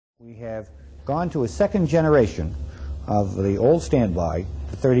We have gone to a second generation of the old standby,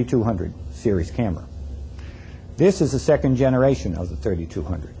 the 3200 series camera. This is the second generation of the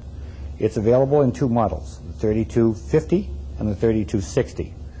 3200. It's available in two models, the 3250 and the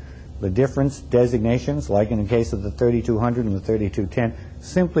 3260. The difference designations, like in the case of the 3200 and the 3210,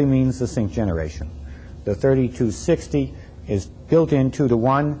 simply means the sync generation. The 3260 is built in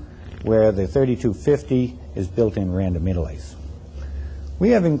 2-to-1, where the 3250 is built in random interlace. We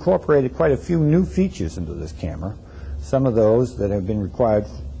have incorporated quite a few new features into this camera, some of those that have been required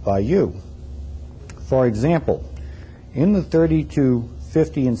by you. For example, in the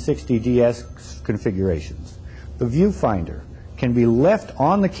 3250 and 60 DS configurations, the viewfinder can be left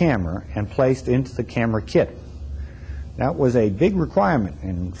on the camera and placed into the camera kit. That was a big requirement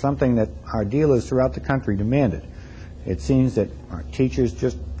and something that our dealers throughout the country demanded. It seems that our teachers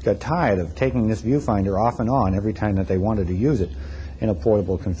just got tired of taking this viewfinder off and on every time that they wanted to use it in a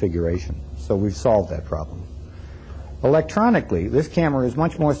portable configuration. So we've solved that problem. Electronically, this camera is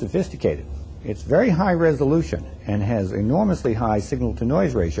much more sophisticated. It's very high resolution and has enormously high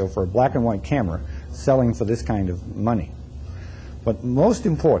signal-to-noise ratio for a black and white camera selling for this kind of money. But most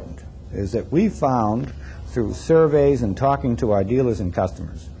important is that we found through surveys and talking to our dealers and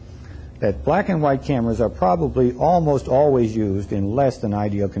customers that black and white cameras are probably almost always used in less than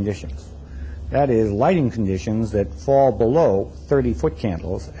ideal conditions. That is, lighting conditions that fall below 30-foot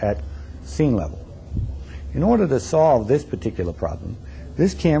candles at scene level. In order to solve this particular problem,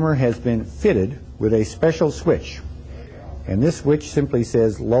 this camera has been fitted with a special switch. And this switch simply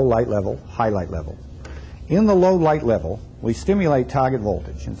says low light level, high light level. In the low light level, we stimulate target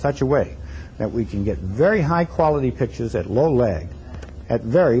voltage in such a way that we can get very high quality pictures at low lag at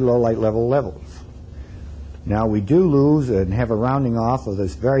very low light level levels. Now, we do lose and have a rounding off of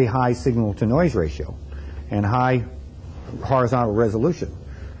this very high signal-to-noise ratio and high horizontal resolution.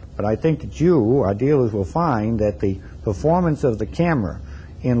 But I think that you, our dealers, will find that the performance of the camera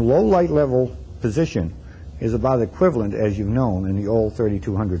in low light level position is about equivalent, as you've known, in the old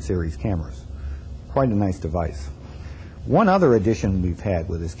 3200 series cameras. Quite a nice device. One other addition we've had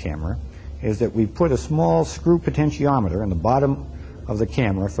with this camera is that we put a small screw potentiometer in the bottom of the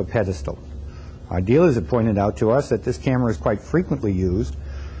camera for pedestal. Our dealers have pointed out to us that this camera is quite frequently used,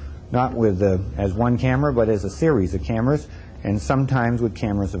 not with as one camera, but as a series of cameras, and sometimes with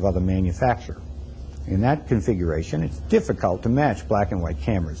cameras of other manufacturer. In that configuration, it's difficult to match black and white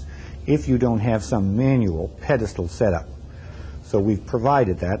cameras if you don't have some manual pedestal setup. So we've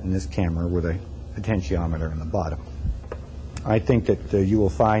provided that in this camera with a potentiometer in the bottom. I think that you will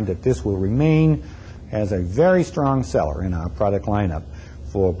find that this will remain as a very strong seller in our product lineup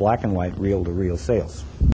for black and white reel-to-reel sales.